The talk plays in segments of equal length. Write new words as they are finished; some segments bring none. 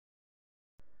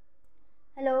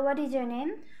Hello, what is your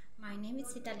name? My name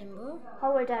is limbu.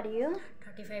 How old are you?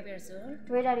 35 years old.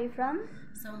 Where are you from?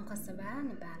 Saungkhasaba,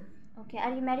 Nepal. Okay,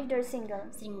 are you married or single?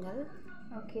 Single.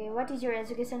 Okay, what is your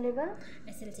education level?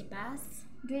 SLC pass.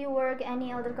 Do you work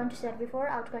any other country before,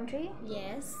 out country?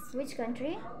 Yes. Which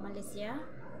country? Malaysia.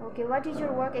 Okay, what is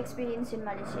your work experience in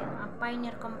Malaysia?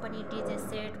 Pioneer company DJ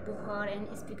set, booker and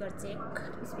speaker check.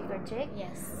 Speaker check?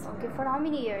 Yes. Okay, for how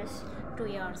many years? 2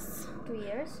 years. 2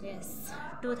 years? Yes.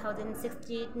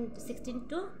 2016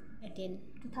 to 18.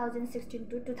 2016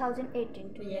 to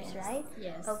 2018, 2 years, right?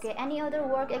 Yes. Okay, any other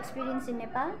work experience in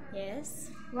Nepal? Yes.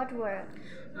 What work?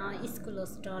 School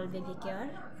hostel, baby care.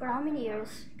 For how many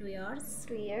years? 2 years.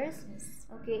 2 years? Yes.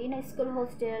 Okay, in a school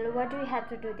hostel, what do you have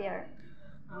to do there?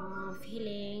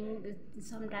 Feeling,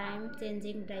 sometimes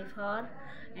changing diaper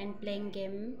and playing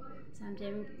game,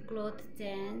 sometimes clothes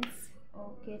change.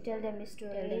 Okay, tell them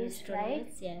stories, right?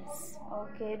 Yes.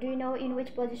 Okay, do you know in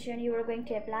which position you are going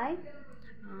to apply?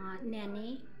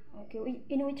 Nanny. Okay,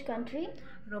 in which country?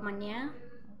 Romania.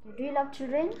 Okay, do you love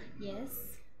children?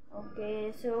 Yes.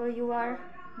 Okay, so you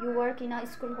work in a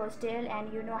school hostel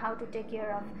and you know how to take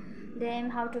care of them,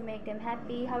 how to make them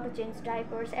happy, how to change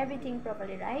diapers, everything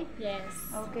properly, right? Yes.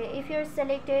 Okay, if you're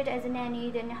selected as a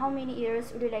nanny, then how many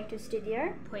years would you like to stay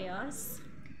there? 4 years.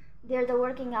 There the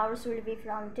working hours will be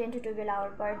from 10 to 12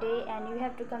 hours per day and you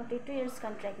have to complete 2 years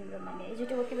contract in Romania. Is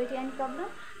it okay with you? Any problem?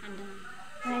 And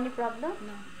No, any problem?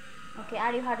 no. Okay,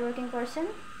 are you hardworking person?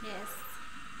 Yes.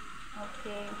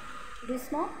 Okay. Do you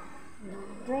smoke? No.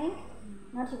 Drink?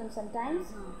 Not even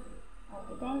sometimes? No.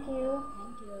 Okay, thank you.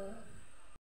 Thank you.